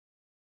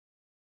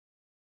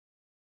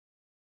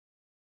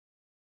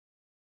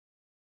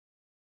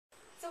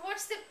So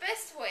what's the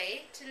best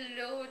way to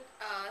load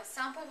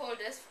sample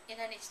holders in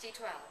an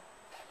HT12?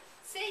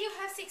 Say you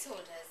have 6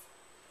 holders.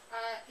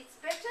 It's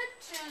better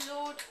to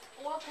load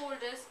all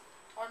holders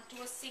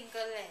onto a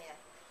single layer.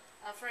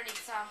 For an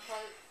example,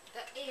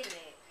 the A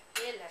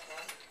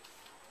level.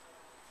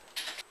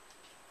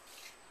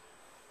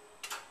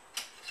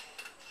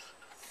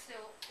 So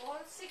all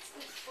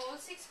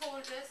six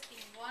holders in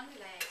one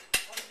layer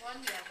on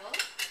one level,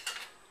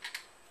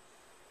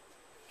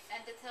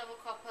 and the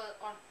thermocouple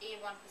on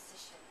A1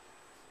 position.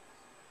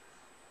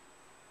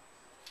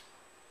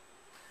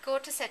 Go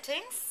to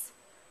settings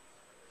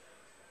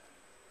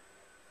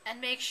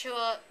and make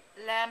sure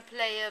lamp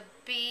layer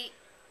B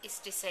is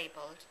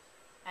disabled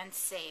and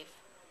save.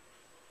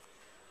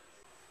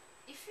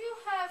 If you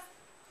have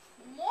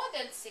more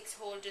than 6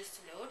 holders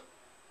to load,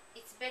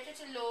 it's better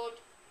to load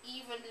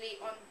evenly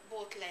on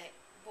both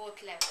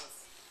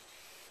levels.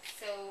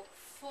 So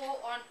 4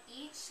 on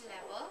each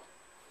level.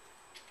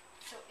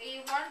 So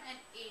A1 and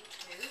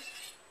A2.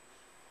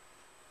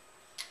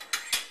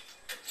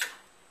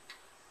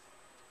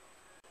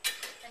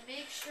 And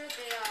make sure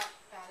they are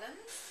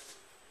balanced.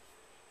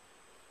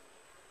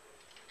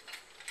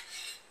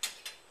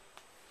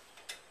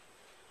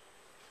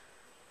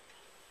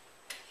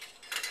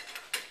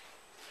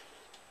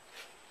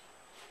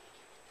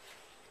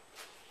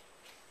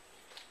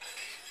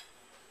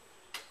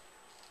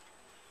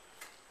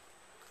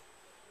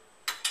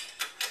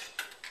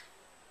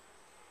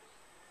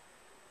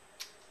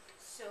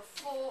 So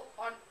 4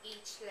 on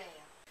each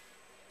layer.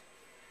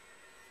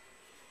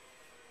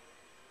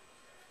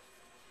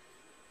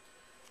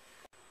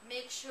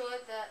 Make sure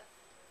that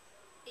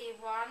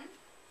A1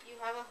 you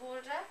have a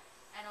holder,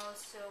 and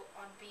also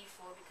on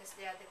B4 because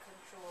they are the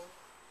control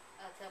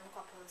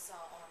thermocouples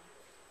are on.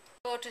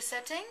 Go to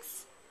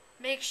settings,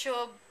 make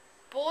sure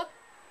both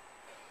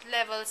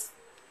levels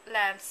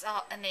lamps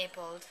are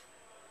enabled,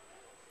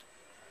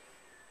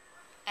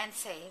 and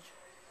save.